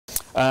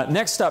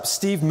Next up,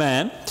 Steve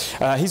Mann.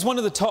 He's one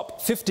of the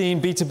top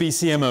 15 B2B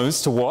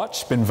CMOs to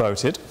watch, been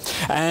voted.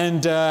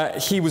 And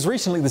he was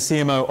recently the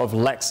CMO of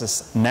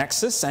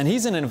LexisNexis, and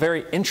he's in a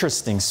very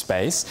interesting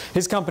space.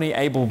 His company,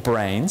 Able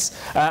Brains.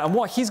 And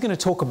what he's going to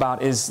talk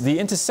about is the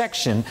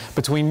intersection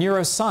between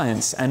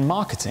neuroscience and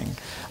marketing.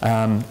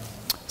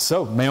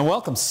 So, may I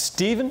welcome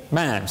Steve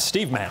Mann.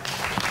 Steve Mann.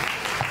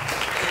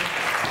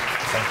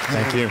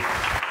 Thank you.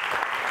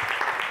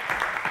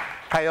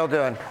 How y'all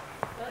doing?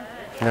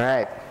 All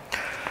right.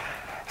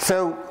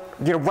 So,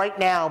 right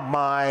now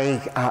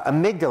my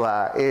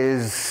amygdala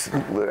is,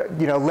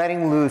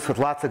 letting loose with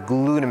lots of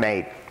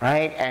glutamate,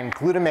 right? And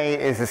glutamate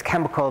is this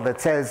chemical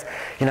that says,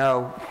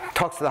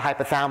 talks to the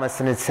hypothalamus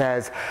and it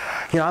says,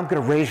 I'm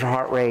going to raise your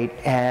heart rate,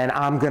 and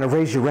I'm going to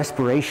raise your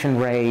respiration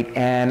rate,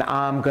 and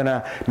I'm going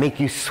to make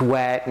you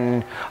sweat,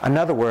 and in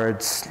other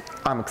words,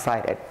 I'm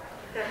excited.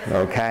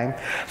 Okay?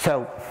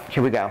 So,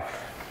 here we go.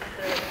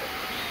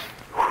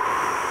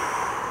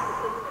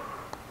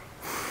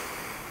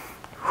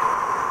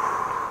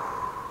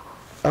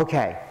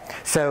 Okay,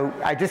 so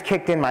I just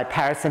kicked in my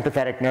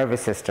parasympathetic nervous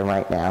system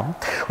right now,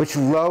 which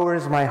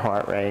lowers my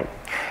heart rate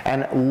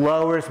and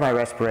lowers my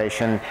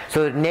respiration,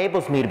 so it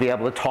enables me to be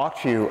able to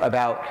talk to you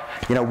about,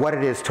 what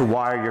it is to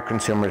wire your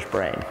consumer's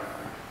brain.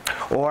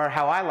 Or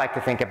how I like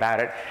to think about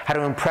it, how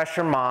to impress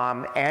your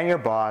mom and your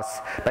boss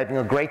by being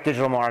a great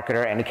digital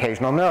marketer and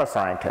occasional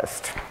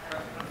neuroscientist.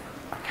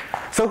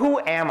 So who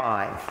am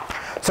I?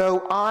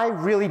 So I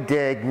really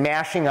dig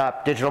mashing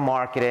up digital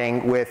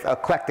marketing with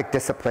eclectic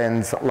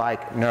disciplines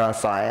like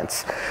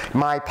neuroscience.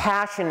 My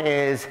passion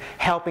is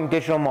helping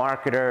digital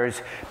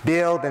marketers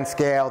build and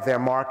scale their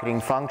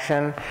marketing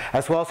function,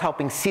 as well as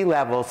helping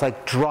C-levels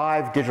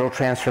drive digital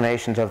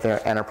transformations of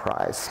their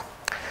enterprise.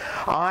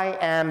 I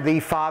am the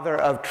father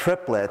of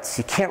triplets.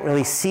 You can't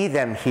really see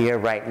them here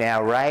right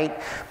now,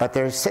 right? But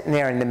they're sitting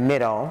there in the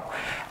middle,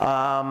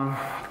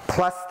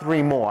 plus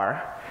 3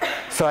 more.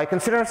 So I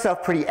consider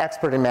myself pretty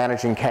expert in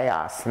managing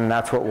chaos, and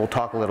that's what we'll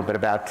talk a little bit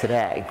about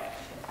today.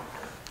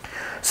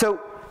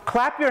 So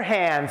clap your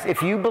hands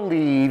if you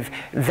believe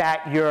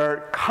that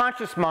your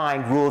conscious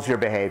mind rules your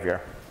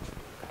behavior.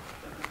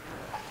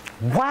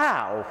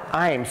 Wow,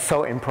 I am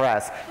so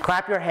impressed.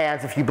 Clap your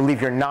hands if you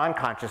believe your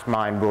non-conscious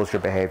mind rules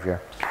your behavior.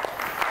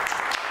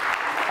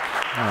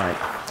 All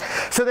right.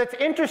 So that's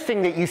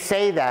interesting that you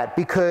say that,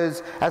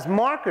 because as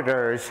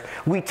marketers,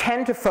 we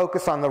tend to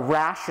focus on the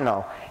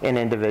rational in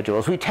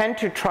individuals. We tend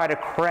to try to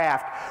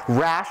craft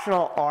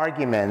rational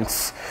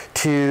arguments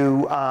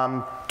to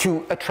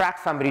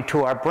attract somebody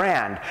to our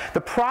brand.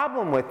 The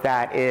problem with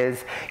that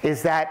is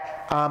that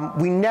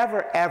we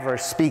never ever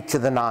speak to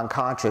the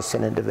non-conscious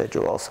in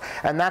individuals,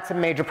 and that's a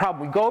major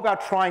problem. We go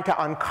about trying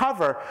to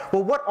uncover,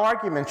 well, what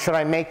arguments should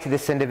I make to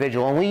this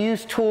individual? And we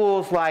use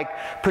tools like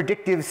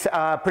predictive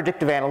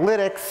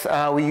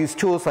analytics, we use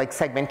tools like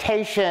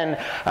segmentation,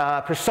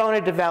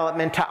 persona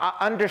development to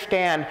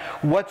understand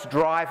what's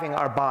driving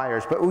our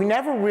buyers, but we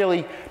never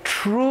really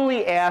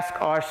truly ask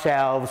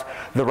ourselves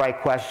the right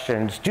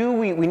questions.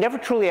 We never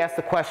truly ask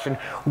the question,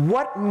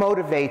 what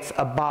motivates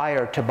a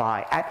buyer to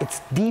buy at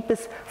its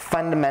deepest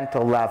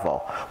fundamental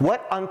level?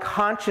 What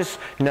unconscious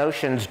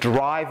notions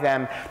drive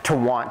them to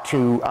want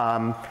to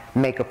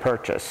make a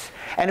purchase?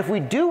 And if we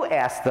do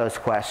ask those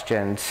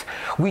questions,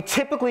 we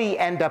typically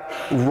end up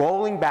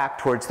rolling back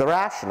towards the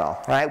rational,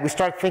 right? We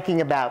start thinking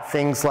about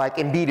things like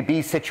in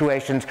B2B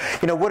situations,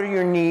 what are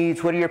your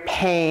needs, what are your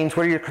pains,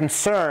 what are your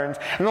concerns,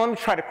 and then let me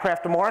try to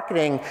craft a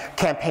marketing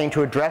campaign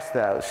to address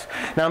those.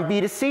 Now in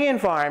B2C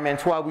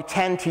environments, while we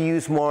tend to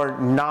use more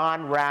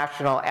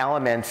non-rational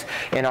elements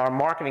in our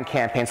marketing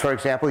campaigns, for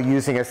example,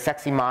 using a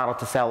sexy model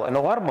to sell an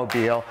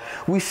automobile,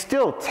 we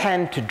still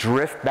tend to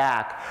drift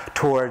back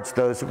towards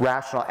those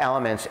rational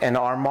elements in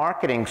our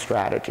marketing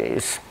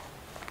strategies.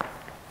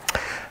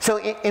 So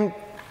in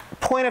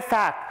point of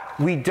fact,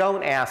 we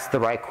don't ask the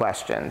right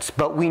questions,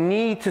 but we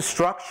need to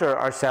structure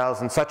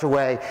ourselves in such a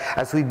way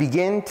as we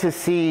begin to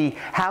see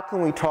how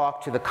can we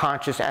talk to the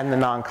conscious and the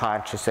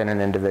non-conscious in an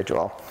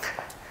individual.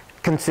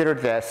 Consider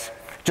this.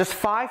 Just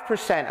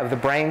 5% of the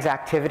brain's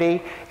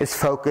activity is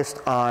focused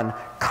on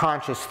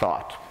conscious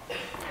thought.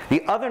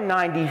 The other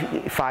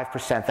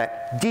 95%,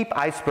 that deep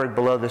iceberg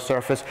below the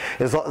surface,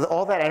 is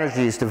all that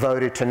energy is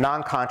devoted to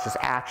non-conscious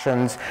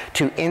actions,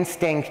 to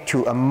instinct,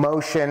 to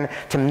emotion,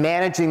 to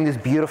managing this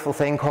beautiful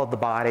thing called the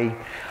body.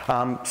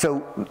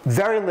 So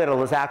very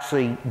little is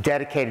actually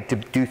dedicated to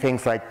do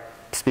things like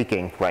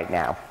speaking right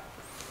now.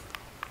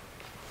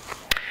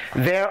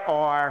 There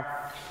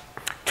are,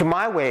 to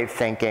my way of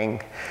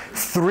thinking,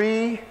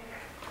 3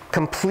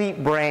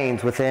 complete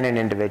brains within an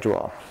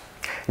individual.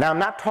 Now, I'm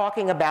not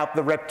talking about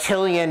the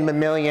reptilian,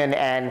 mammalian,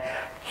 and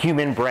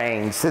human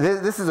brains. So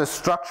this is a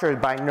structure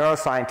by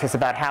neuroscientists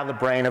about how the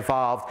brain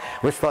evolved.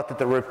 It was thought that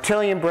the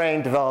reptilian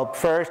brain developed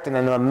first, and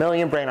then the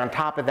mammalian brain on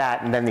top of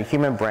that, and then the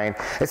human brain.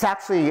 It's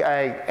actually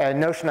a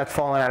notion that's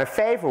fallen out of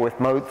favor with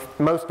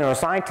most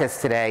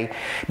neuroscientists today,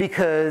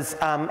 because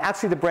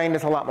actually the brain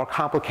is a lot more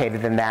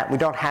complicated than that. We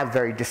don't have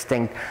very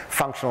distinct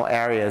functional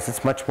areas.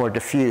 It's much more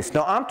diffuse.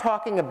 Now, I'm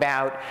talking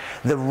about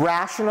the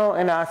rational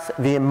in us,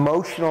 the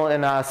emotional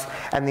in us,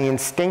 and the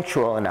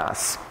instinctual in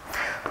us.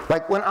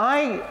 Like when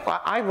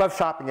I love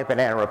shopping at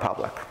Banana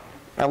Republic.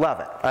 I love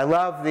it. I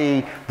love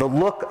the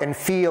look and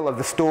feel of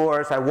the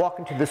stores. I walk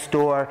into the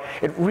store.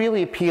 It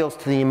really appeals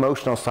to the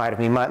emotional side of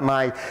me,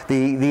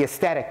 the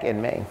aesthetic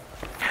in me.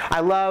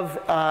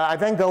 I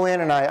then go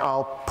in and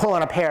I'll pull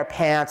on a pair of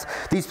pants.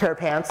 These pair of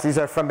pants, these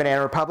are from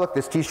Banana Republic.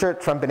 This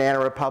t-shirt from Banana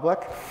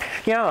Republic.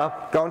 You know,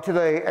 I'll go into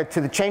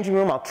the changing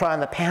room. I'll try on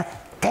the pants.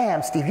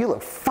 Damn, Steve, you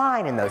look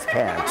fine in those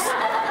pants.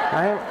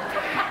 Right?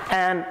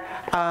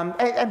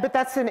 But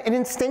that's an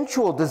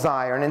instinctual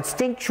desire, an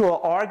instinctual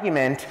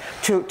argument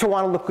to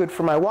want to look good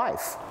for my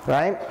wife,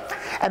 right?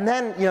 And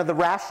then, you know, the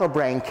rational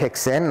brain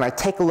kicks in, and I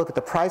take a look at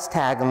the price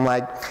tag, and I'm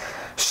like,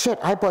 shit,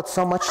 I bought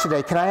so much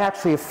today. Can I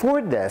actually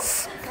afford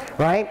this,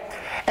 right?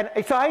 And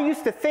so I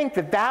used to think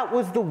that that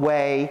was the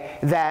way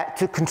that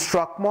to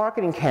construct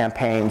marketing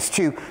campaigns,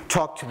 to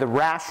talk to the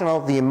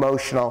rational, the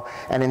emotional,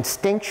 and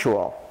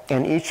instinctual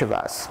in each of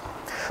us.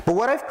 But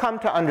what I've come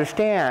to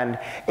understand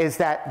is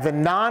that the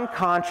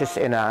non-conscious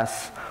in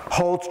us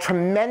holds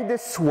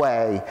tremendous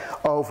sway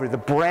over the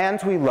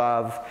brands we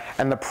love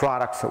and the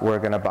products that we're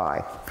going to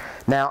buy.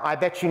 Now, I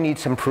bet you need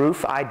some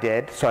proof. I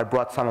did, so I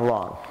brought some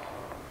along.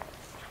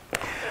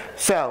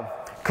 So,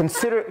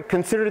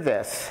 consider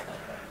this.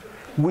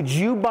 Would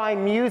you buy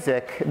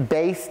music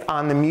based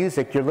on the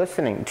music you're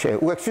listening to?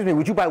 Well, excuse me,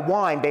 would you buy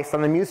wine based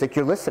on the music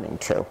you're listening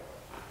to?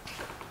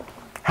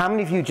 How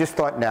many of you just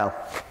thought no?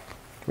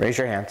 Raise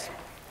your hands.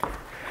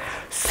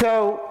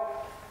 So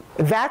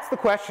that's the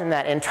question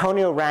that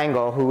Antonio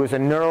Rangel, who was a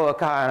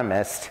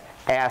neuroeconomist,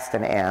 asked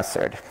and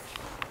answered.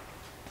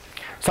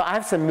 So I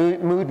have some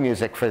mood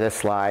music for this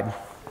slide.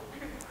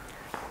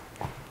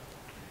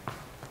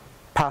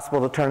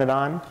 Possible to turn it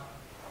on?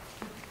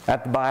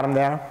 At the bottom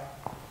there?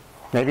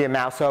 Maybe a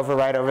mouse over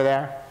right over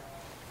there?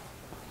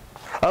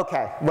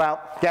 Okay, well,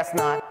 guess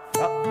not.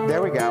 Oh,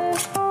 there we go.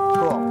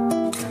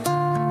 Cool.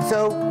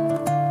 So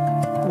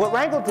what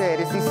Rangel did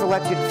is he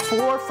selected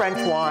 4 French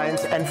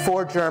wines and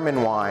 4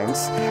 German wines,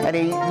 and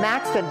he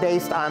matched them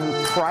based on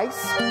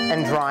price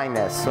and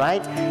dryness,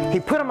 right? He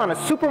put them on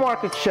a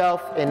supermarket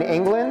shelf in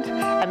England,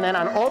 and then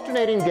on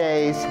alternating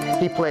days,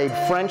 he played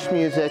French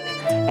music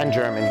and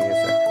German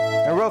music.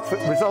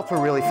 The results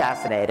were really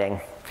fascinating.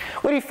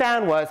 What he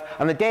found was,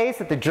 on the days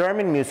that the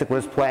German music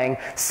was playing,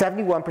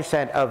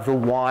 71% of the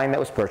wine that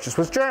was purchased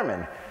was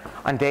German.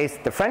 On days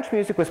that the French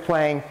music was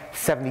playing,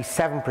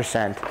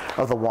 77%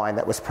 of the wine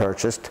that was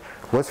purchased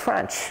was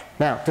French.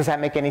 Now, does that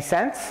make any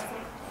sense?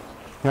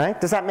 Right?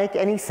 Does that make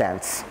any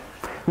sense?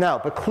 No,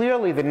 but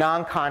clearly the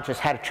non-conscious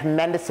had a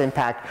tremendous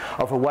impact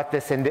over what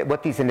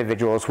these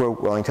individuals were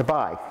willing to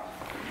buy.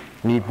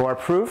 Need more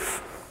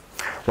proof?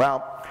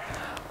 Well,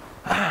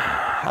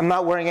 I'm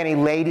not wearing any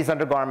ladies'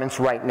 undergarments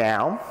right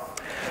now,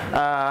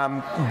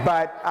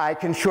 but I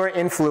can sure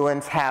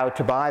influence how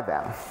to buy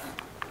them.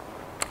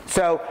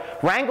 So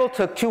Rangel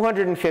took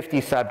 250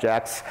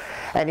 subjects,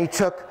 and he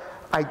took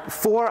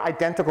 4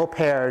 identical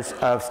pairs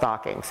of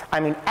stockings.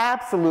 I mean,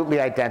 absolutely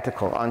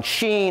identical on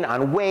sheen,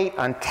 on weight,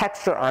 on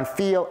texture, on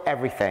feel,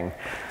 everything.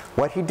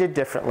 What he did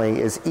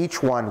differently is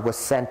each one was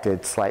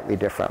scented slightly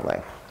differently,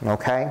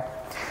 okay?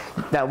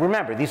 Now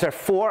remember, these are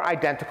 4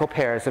 identical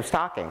pairs of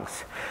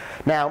stockings.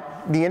 Now,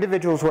 the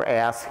individuals were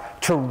asked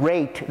to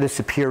rate the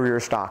superior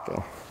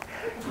stocking.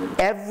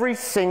 Every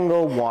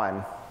single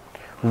one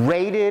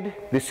rated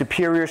the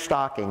superior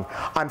stocking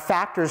on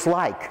factors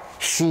like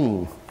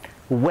sheen,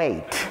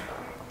 weight,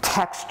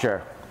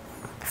 texture,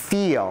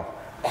 feel,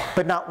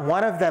 but not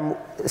one of them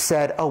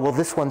said, oh, well,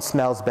 this one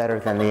smells better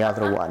than the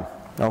other one,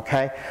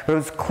 okay? It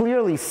was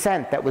clearly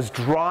scent that was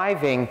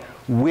driving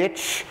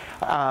which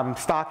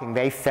stocking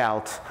they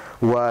felt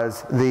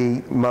was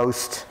the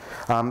most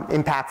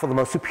impactful, the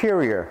most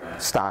superior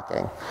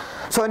stocking.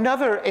 So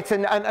another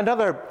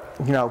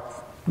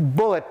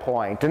bullet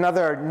point,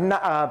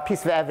 another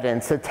piece of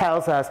evidence that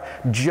tells us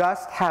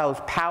just how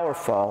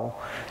powerful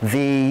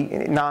the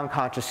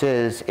non-conscious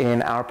is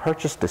in our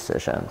purchase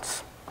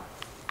decisions.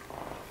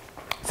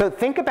 So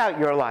think about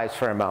your lives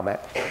for a moment.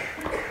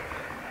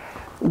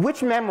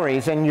 Which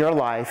memories in your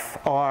life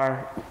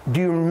do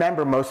you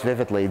remember most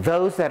vividly?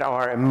 Those that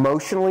are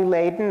emotionally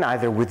laden,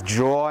 either with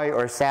joy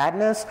or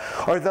sadness,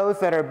 or those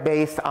that are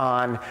based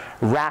on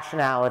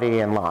rationality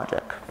and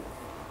logic?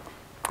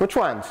 Which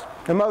ones?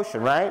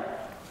 Emotion, right?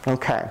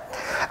 Okay.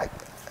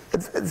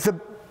 The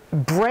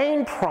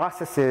brain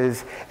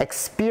processes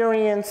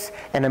experience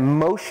and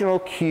emotional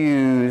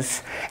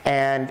cues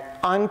and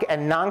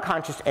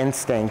non-conscious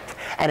instinct,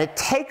 and it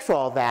takes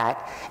all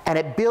that and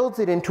it builds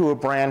it into a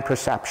brand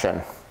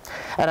perception.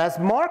 And as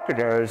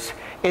marketers,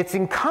 it's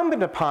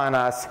incumbent upon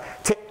us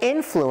to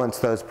influence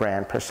those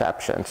brand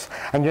perceptions.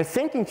 And you're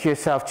thinking to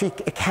yourself, gee,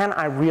 can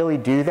I really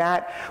do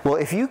that? Well,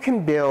 if you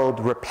can build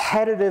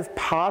repetitive,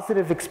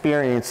 positive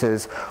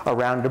experiences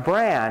around a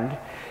brand,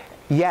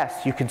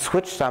 yes, you can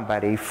switch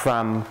somebody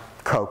from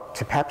Coke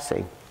to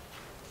Pepsi.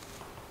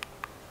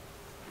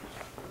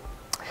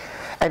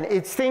 And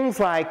it's things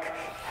like,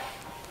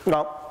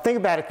 well, think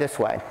about it this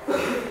way.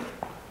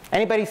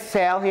 Anybody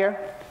sail here?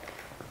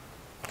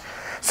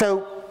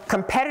 So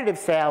competitive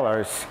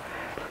sailors,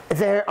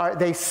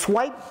 they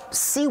swipe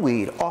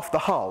seaweed off the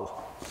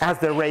hull as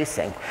they're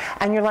racing.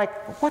 And you're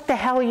like, what the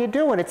hell are you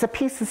doing? It's a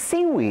piece of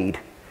seaweed.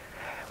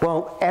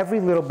 Well, every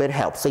little bit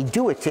helps. They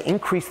do it to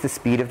increase the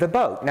speed of the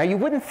boat. Now, you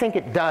wouldn't think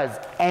it does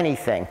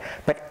anything,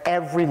 but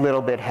every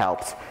little bit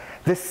helps.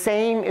 The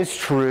same is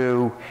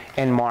true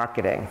in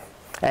marketing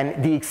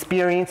and the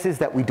experiences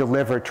that we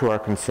deliver to our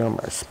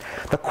consumers.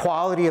 The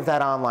quality of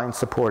that online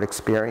support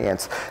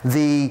experience,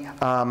 the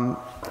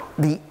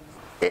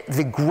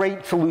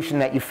great solution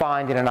that you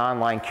find in an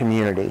online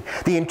community,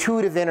 the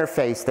intuitive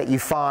interface that you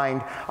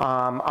find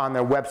on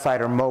their website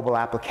or mobile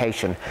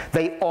application,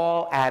 they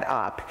all add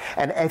up.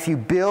 And if you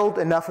build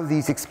enough of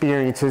these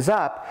experiences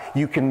up,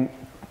 you can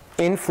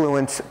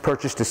influence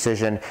purchase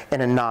decision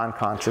in a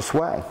non-conscious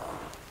way.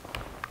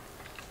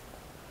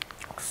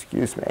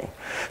 Excuse me.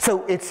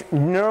 So it's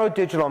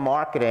neurodigital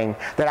marketing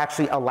that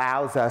actually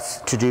allows us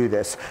to do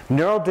this.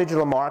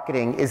 Neurodigital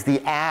marketing is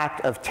the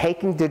act of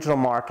taking digital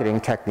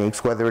marketing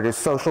techniques, whether it is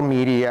social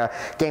media,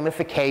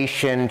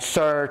 gamification,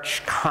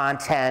 search,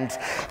 content,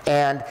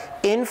 and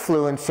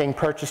influencing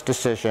purchase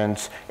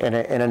decisions in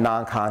a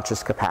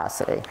non-conscious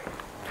capacity.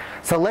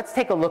 So let's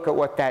take a look at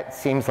what that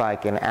seems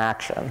like in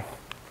action.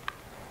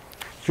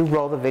 Could you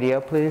roll the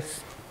video,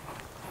 please?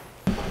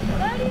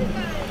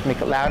 Make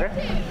it louder.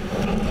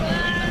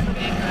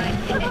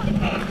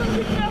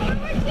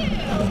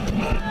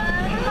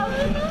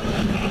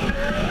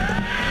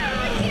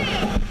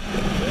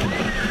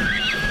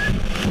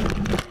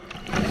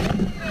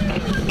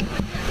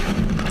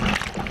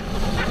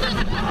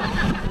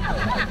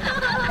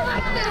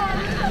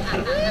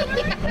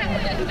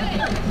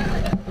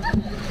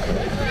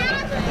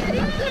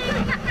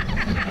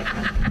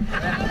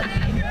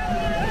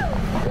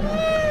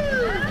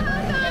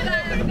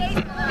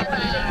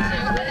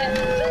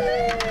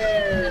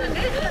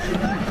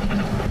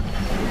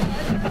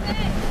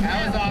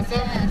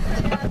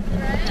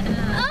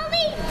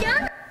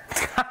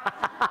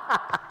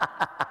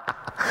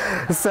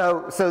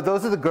 So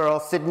those are the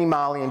girls, Sydney,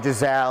 Molly, and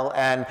Giselle,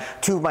 and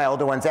two of my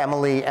older ones,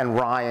 Emily and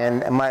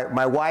Ryan, and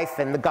my wife,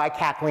 and the guy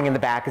cackling in the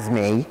back is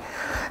me.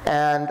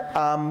 And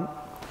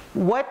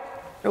what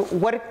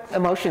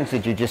emotions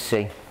did you just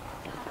see?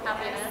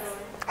 Happiness.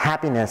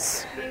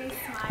 Happiness.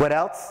 What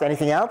else?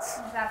 Anything else?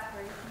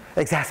 Exasperation.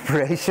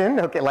 Exasperation.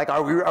 Okay, like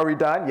are we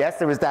done? Yes,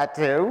 there was that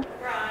too.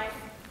 Pride.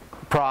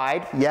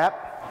 Pride,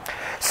 yep.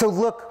 So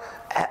look,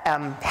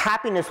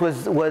 happiness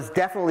was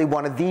definitely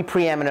one of the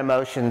preeminent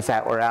emotions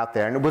that were out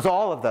there, and it was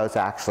all of those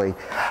actually.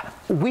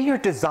 We are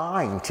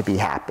designed to be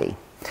happy.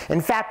 In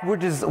fact, we're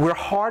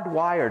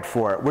hardwired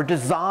for it. We're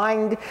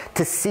designed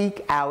to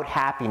seek out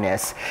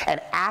happiness and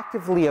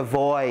actively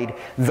avoid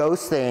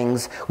those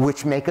things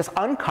which make us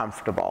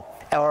uncomfortable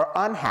or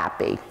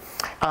unhappy.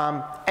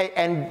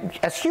 And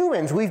as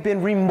humans, we've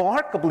been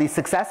remarkably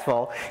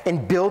successful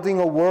in building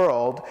a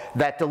world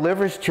that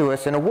delivers to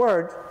us, in a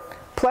word,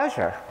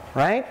 pleasure,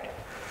 right?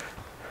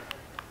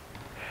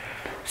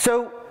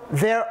 So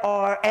there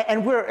are,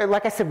 and we're,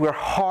 like I said, we're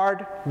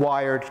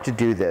hardwired to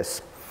do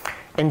this.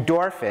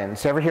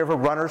 Endorphins, ever hear of a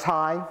runner's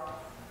high? All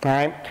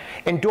right?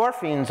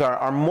 Endorphins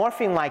are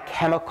morphine-like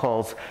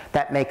chemicals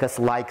that make us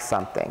like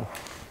something.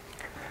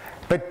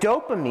 But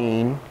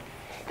dopamine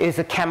is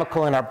a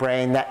chemical in our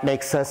brain that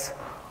makes us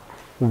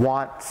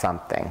want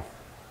something.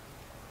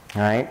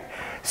 All right?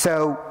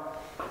 So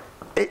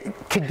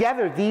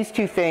together, these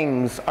two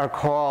things are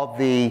called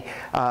the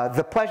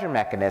pleasure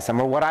mechanism,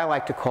 or what I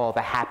like to call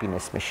the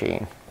happiness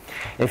machine.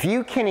 If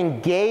you can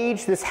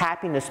engage this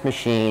happiness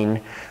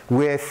machine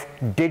with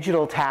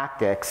digital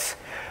tactics,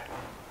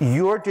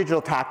 your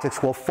digital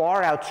tactics will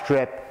far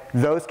outstrip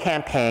those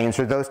campaigns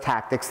or those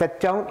tactics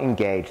that don't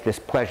engage this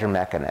pleasure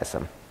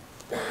mechanism.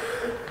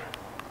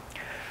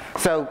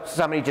 So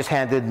somebody just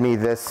handed me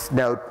this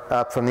note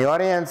up from the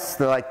audience.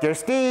 They're like, "Dear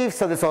Steve,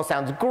 so this all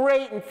sounds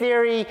great in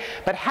theory,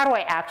 but how do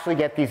I actually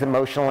get these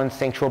emotional,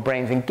 instinctual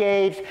brains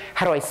engaged?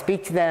 How do I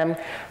speak to them?"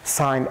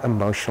 Signed,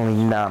 emotionally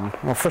numb.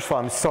 Well, first of all,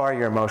 I'm sorry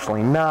you're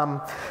emotionally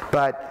numb,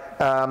 but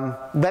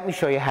let me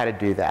show you how to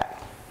do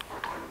that.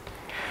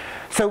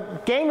 So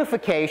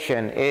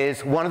gamification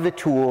is one of the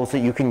tools that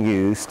you can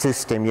use to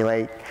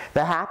stimulate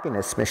the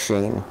happiness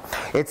machine.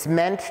 It's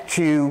meant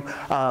to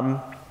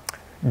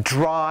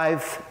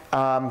drive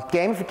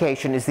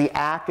gamification is the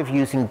act of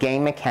using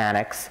game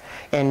mechanics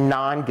in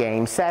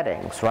non-game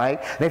settings,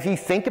 right? And if you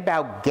think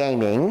about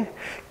gaming,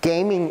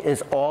 gaming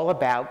is all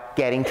about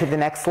getting to the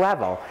next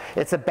level.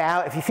 It's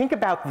about, if you think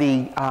about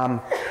the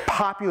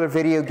popular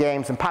video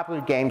games and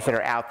popular games that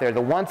are out there, the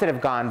ones that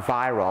have gone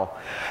viral,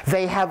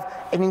 they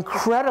have an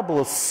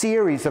incredible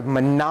series of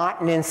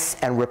monotonous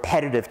and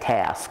repetitive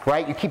tasks,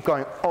 right? You keep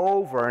going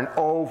over and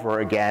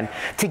over again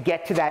to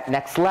get to that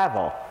next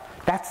level.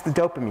 That's the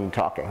dopamine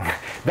talking.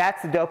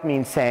 That's the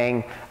dopamine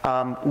saying,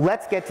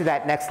 let's get to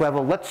that next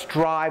level. Let's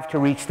strive to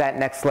reach that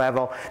next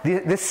level.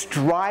 This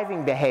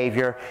striving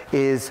behavior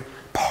is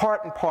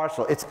part and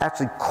parcel. It's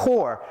actually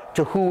core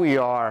to who we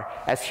are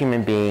as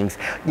human beings.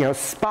 You know,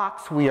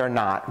 Spocks we are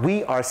not.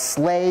 We are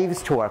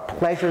slaves to our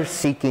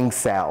pleasure-seeking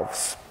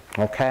selves,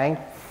 okay?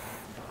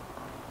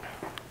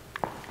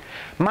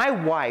 My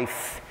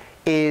wife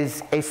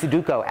is a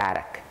Sudoku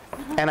addict,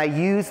 and I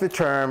use the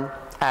term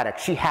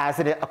addict. She has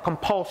a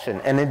compulsion,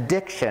 an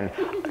addiction.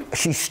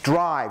 She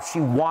strives,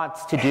 she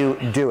wants to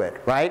do it,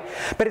 right?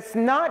 But it's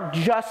not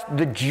just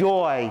the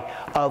joy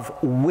of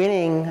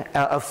winning,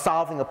 of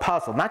solving a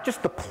puzzle, not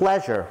just the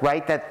pleasure,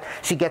 right, that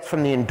she gets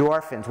from the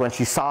endorphins when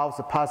she solves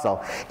a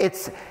puzzle.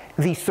 It's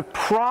the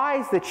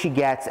surprise that she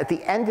gets at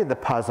the end of the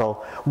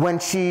puzzle when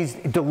she's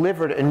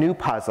delivered a new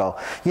puzzle.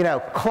 You know,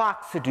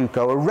 clock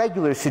Sudoku, a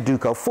regular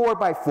Sudoku,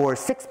 4x4,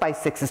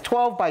 6x6s,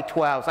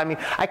 12x12s. I mean,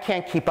 I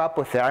can't keep up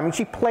with it. I mean,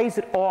 she plays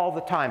it all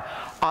the time,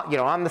 you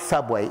know, on the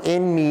subway,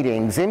 in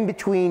meetings, in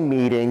between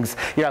meetings.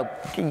 You know,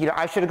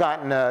 I should have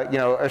gotten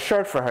a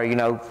shirt for her. You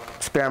know,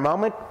 spare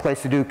moment, play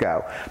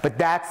Sudoku. But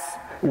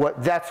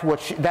that's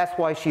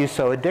why she is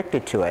so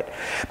addicted to it.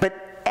 But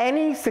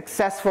any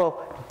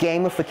successful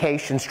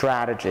gamification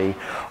strategy,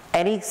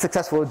 any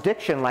successful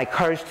addiction like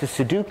hers to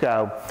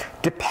Sudoku,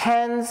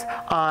 depends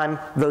on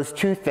those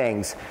two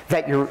things: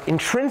 that you're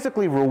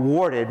intrinsically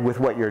rewarded with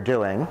what you're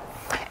doing,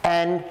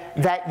 and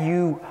that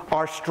you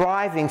are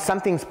striving,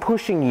 something's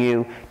pushing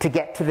you to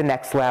get to the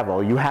next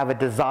level. You have a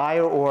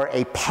desire or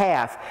a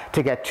path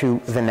to get to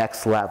the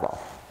next level.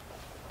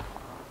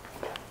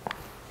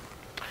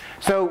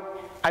 So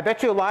I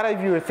bet you a lot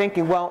of you are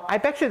thinking, well, I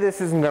bet you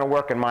this isn't going to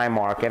work in my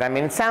market. I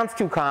mean, it sounds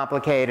too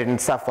complicated and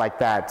stuff like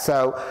that.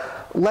 So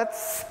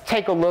let's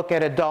take a look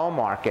at a dull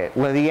market,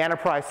 the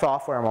enterprise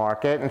software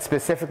market, and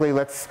specifically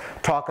let's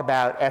talk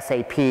about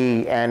SAP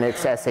and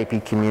its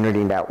SAP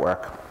Community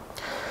Network.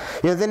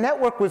 You know, the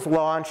network was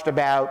launched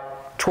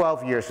about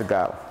 12 years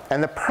ago.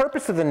 And the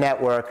purpose of the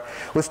network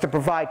was to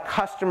provide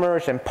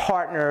customers and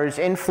partners,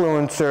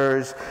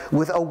 influencers,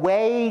 with a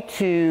way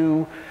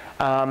to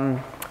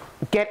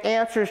get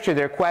answers to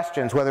their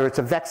questions, whether it's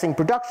a vexing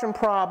production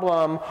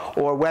problem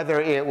or whether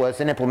it was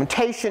an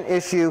implementation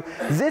issue.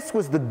 This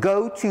was the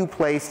go-to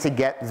place to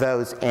get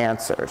those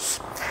answers.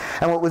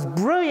 And what was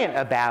brilliant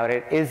about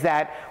it is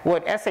that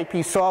what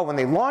SAP saw when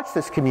they launched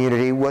this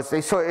community was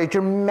they saw a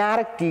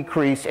dramatic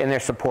decrease in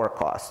their support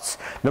costs.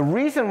 The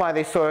reason why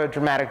they saw a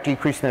dramatic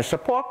decrease in their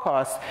support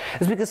costs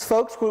is because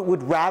folks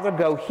would rather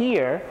go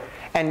here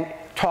and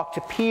talk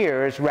to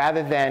peers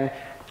rather than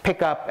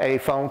pick up a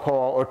phone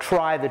call or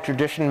try the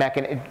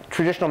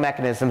traditional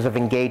mechanisms of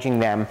engaging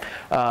them,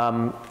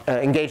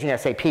 engaging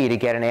SAP to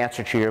get an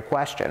answer to your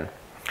question.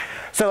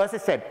 So as I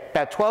said,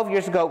 about 12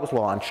 years ago it was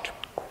launched.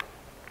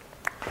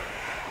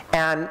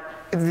 And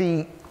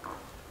the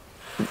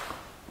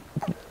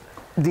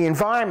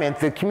environment,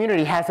 the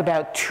community, has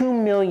about 2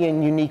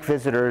 million unique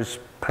visitors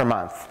per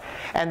month.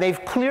 And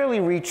they've clearly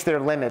reached their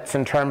limits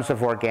in terms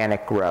of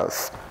organic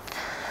growth.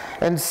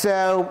 And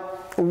so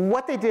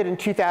what they did in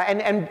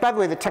 2000, and by the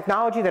way, the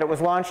technology that it was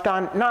launched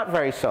on, not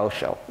very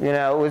social. You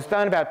know, it was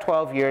done about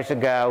 12 years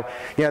ago.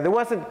 You know, there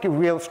wasn't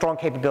real strong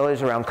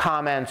capabilities around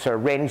comments or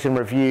ratings and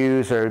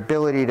reviews or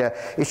ability to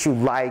issue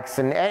likes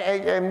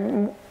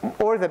or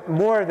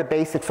more of the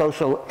basic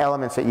social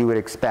elements that you would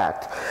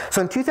expect.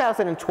 So in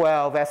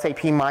 2012,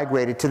 SAP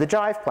migrated to the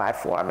Jive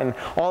platform, and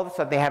all of a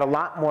sudden they had a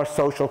lot more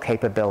social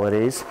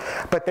capabilities,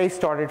 but they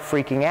started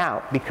freaking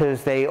out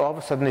because all of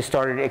a sudden they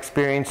started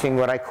experiencing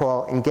what I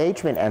call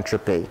engagement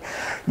entropy.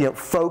 You know,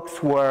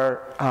 folks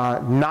were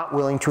not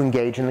willing to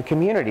engage in the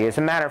community. As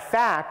a matter of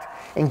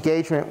fact,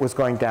 engagement was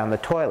going down the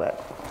toilet.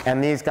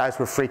 And these guys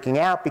were freaking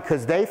out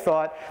because they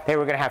thought they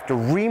were going to have to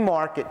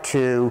remarket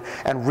to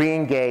and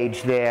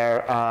re-engage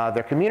their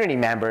community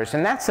members.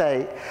 And that's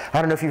I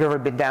don't know if you've ever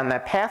been down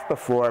that path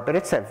before, but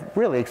it's a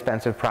really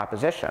expensive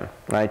proposition,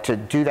 right, to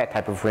do that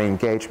type of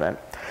re-engagement.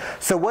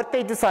 So what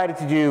they decided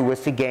to do was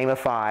to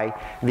gamify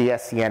the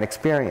SCN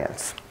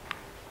experience.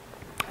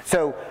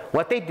 So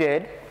what they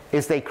did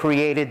is they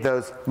created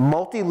those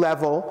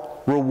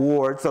multi-level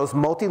rewards, those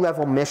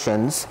multi-level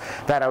missions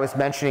that I was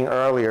mentioning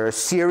earlier, a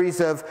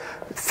series of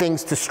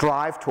things to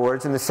strive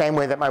towards in the same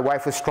way that my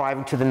wife was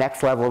striving to the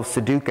next level of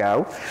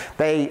Sudoku.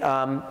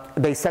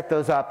 They set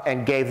those up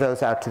and gave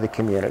those out to the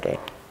community.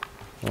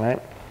 All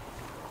right?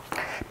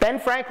 Ben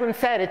Franklin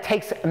said, it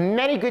takes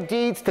many good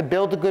deeds to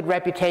build a good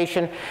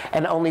reputation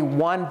and only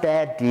one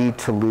bad deed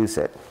to lose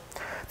it.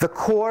 The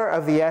core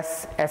of the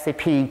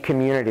SAP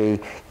community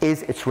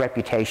is its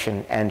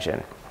reputation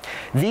engine.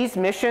 These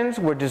missions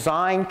were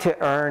designed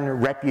to earn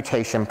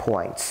reputation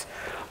points.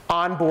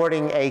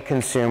 Onboarding a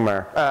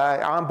consumer,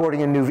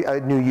 onboarding a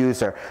new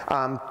user,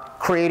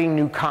 creating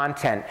new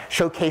content,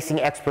 showcasing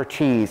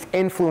expertise,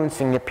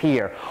 influencing a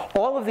peer.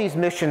 All of these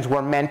missions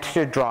were meant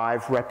to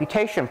drive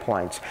reputation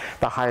points.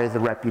 The higher the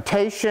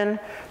reputation,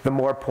 the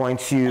more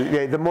points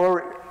the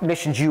more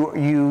missions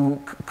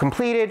you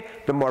completed,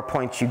 the more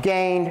points you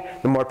gained.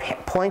 The more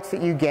points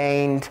that you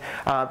gained,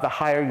 the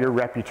higher your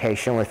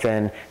reputation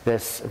within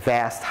this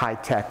vast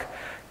high-tech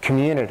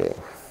community.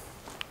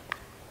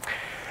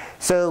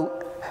 So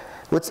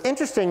what's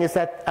interesting is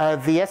that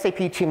the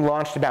SAP team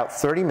launched about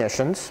 30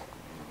 missions.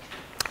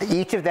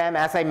 Each of them,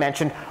 as I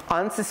mentioned,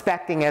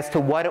 unsuspecting as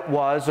to what it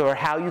was or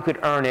how you could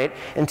earn it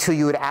until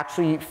you had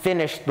actually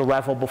finished the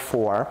level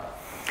before.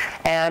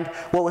 And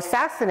what was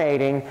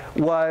fascinating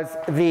was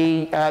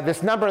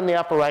this number in the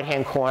upper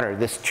right-hand corner,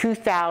 this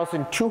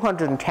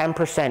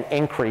 2,210%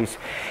 increase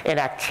in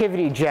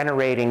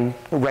activity-generating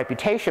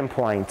reputation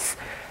points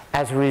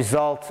as a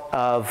result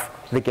of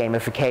the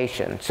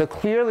gamification. So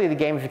clearly the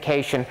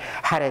gamification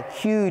had a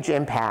huge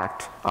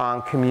impact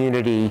on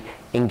community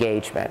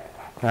engagement.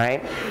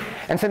 Right?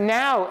 And so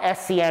now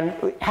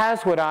SCN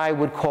has what I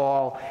would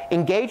call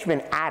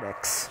engagement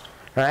addicts.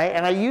 Right?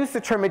 And I use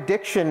the term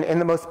addiction in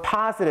the most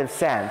positive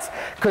sense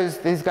because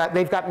they've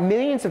got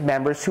millions of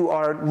members who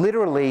are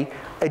literally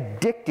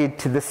addicted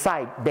to the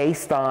site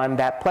based on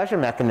that pleasure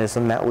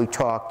mechanism that we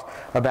talked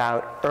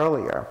about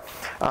earlier.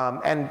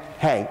 And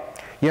hey,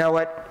 you know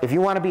what? If you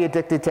want to be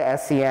addicted to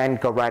SCN,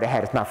 go right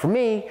ahead. It's not for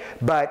me,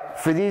 but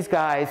for these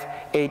guys,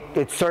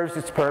 it serves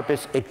its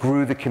purpose. It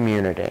grew the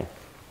community.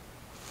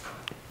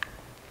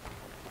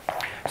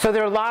 So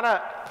there are a lot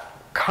of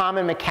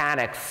common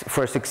mechanics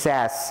for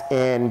success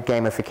in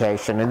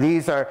gamification, and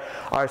these are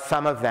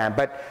some of them.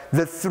 But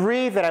the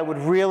three that I would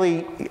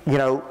really,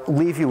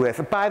 leave you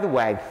with. By the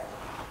way,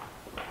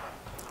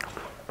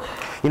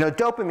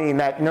 dopamine,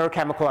 that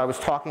neurochemical I was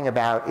talking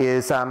about,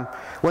 is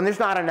when there's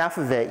not enough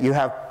of it, you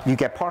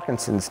get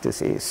Parkinson's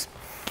disease,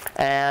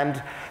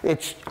 and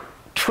its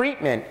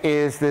treatment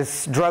is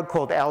this drug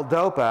called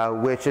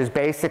L-Dopa, which is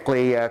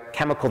basically a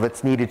chemical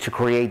that's needed to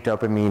create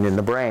dopamine in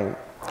the brain.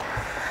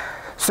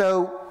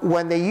 So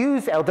when they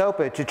use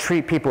L-Dopa to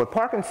treat people with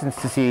Parkinson's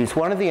disease,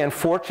 one of the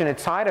unfortunate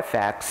side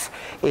effects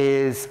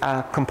is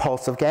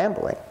compulsive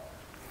gambling.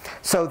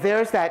 So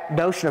there's that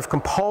notion of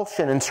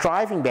compulsion and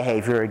striving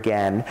behavior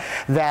again,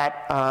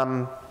 that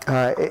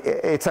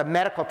it's a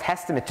medical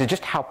testament to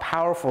just how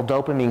powerful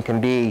dopamine can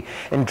be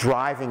in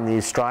driving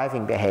these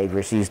striving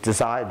behaviors, these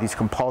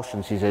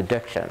compulsions, these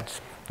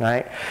addictions.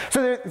 Right?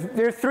 So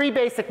there are three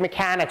basic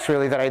mechanics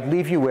really that I'd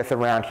leave you with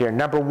around here.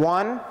 Number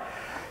one,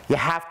 you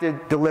have to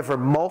deliver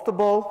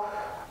multiple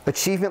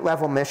achievement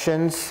level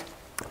missions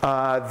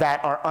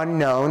that are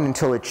unknown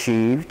until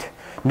achieved.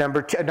 In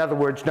other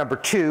words, number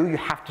two, you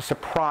have to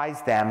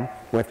surprise them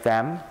with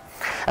them.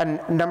 And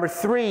number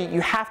three,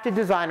 you have to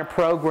design a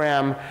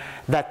program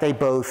that they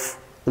both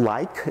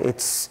like.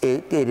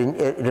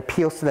 It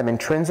appeals to them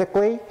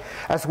intrinsically,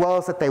 as well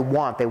as that they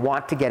want. They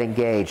want to get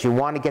engaged. You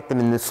want to get them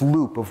in this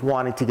loop of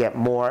wanting to get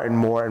more and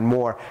more and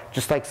more,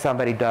 just like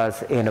somebody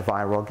does in a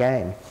viral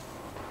game.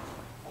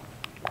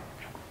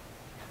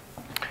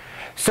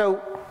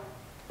 So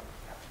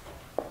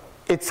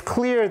it's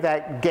clear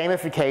that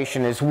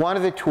gamification is one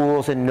of the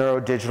tools in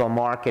neurodigital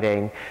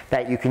marketing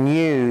that you can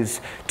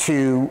use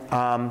to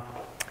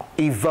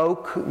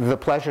evoke the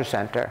pleasure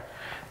center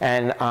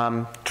and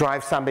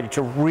drive somebody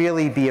to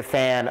really be a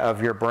fan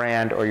of your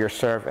brand or your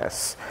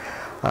service.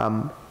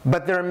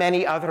 But there are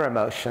many other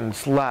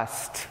emotions: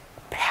 lust,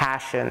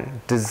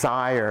 passion,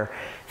 desire,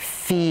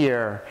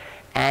 fear,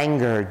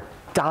 anger,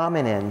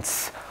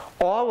 dominance.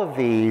 All of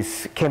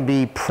these can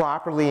be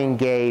properly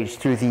engaged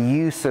through the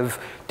use of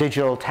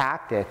digital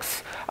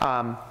tactics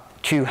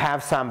to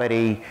have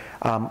somebody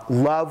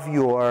love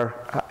your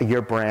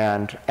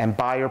brand and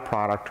buy your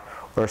product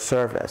or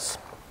service.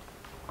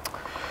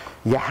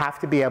 You have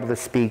to be able to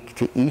speak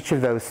to each of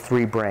those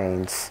three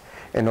brains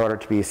in order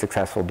to be a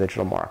successful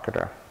digital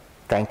marketer.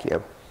 Thank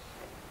you.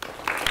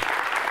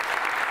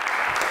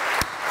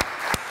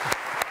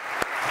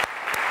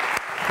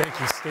 Thank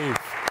you, Steve.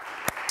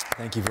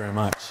 Thank you very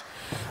much.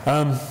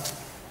 I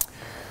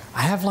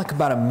have like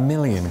about 1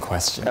 million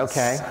questions.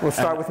 Okay, we'll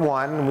start with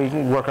one and we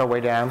can work our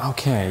way down.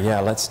 Okay, yeah,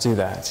 let's do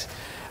that.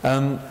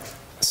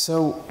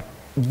 So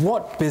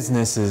what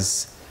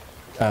businesses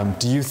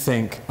do you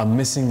think are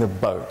missing the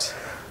boat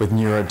with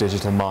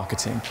neurodigital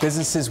marketing?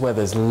 Businesses where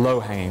there's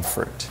low-hanging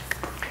fruit.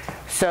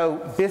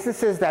 So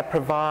businesses that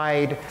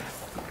provide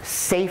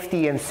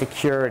safety and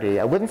security.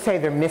 I wouldn't say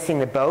they're missing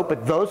the boat,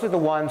 but those are the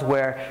ones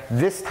where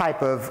this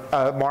type of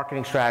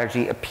marketing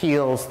strategy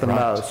appeals the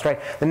most. Right?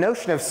 The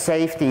notion of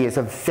safety is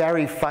a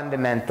very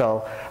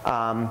fundamental,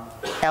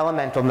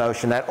 elemental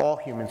notion that all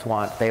humans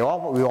want. We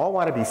all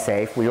want to be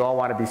safe. We all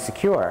want to be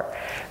secure.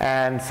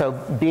 And so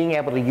being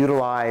able to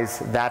utilize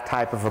that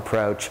type of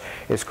approach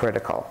is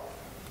critical.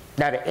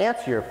 Now, to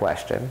answer your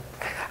question,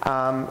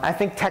 I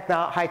think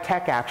high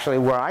tech, actually,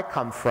 where I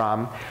come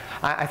from,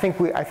 I think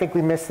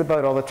we miss the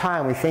boat all the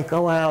time. We think,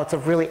 oh wow, it's a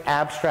really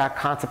abstract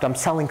concept. I'm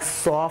selling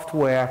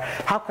software.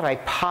 How could I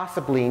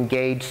possibly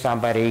engage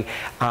somebody,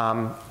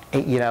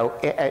 you know,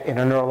 in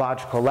a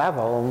neurological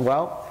level? And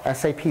well,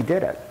 SAP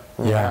did it.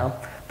 You know?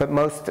 But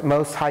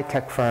most high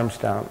tech firms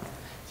don't.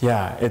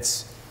 Yeah,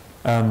 it's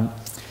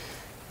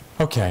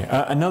okay.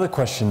 Another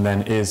question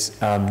then is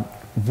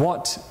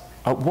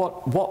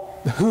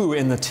who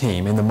in the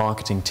team, in the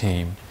marketing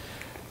team,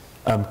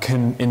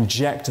 can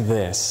inject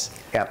this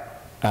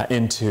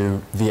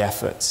into the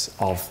efforts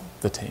of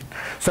the team?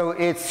 So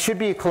it should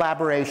be a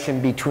collaboration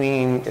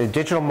between a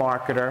digital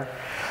marketer,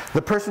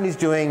 the person who's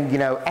doing, you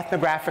know,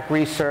 ethnographic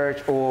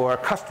research or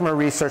customer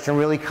research and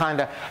really kind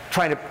of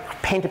trying to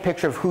paint a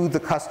picture of who the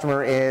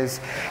customer is,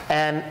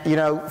 and, you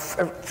know,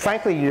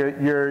 frankly,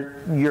 your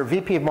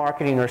VP of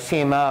marketing or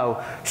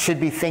CMO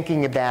should be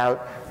thinking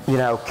about, you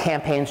know,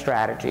 campaign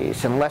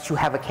strategies. Unless you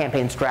have a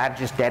campaign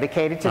strategist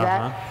dedicated to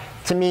that,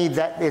 to me,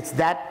 it's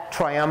that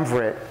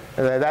triumvirate,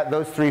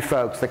 those three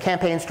folks, the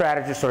campaign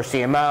strategist or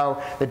CMO,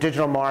 the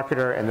digital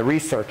marketer, and the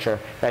researcher,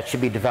 that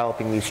should be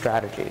developing these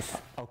strategies.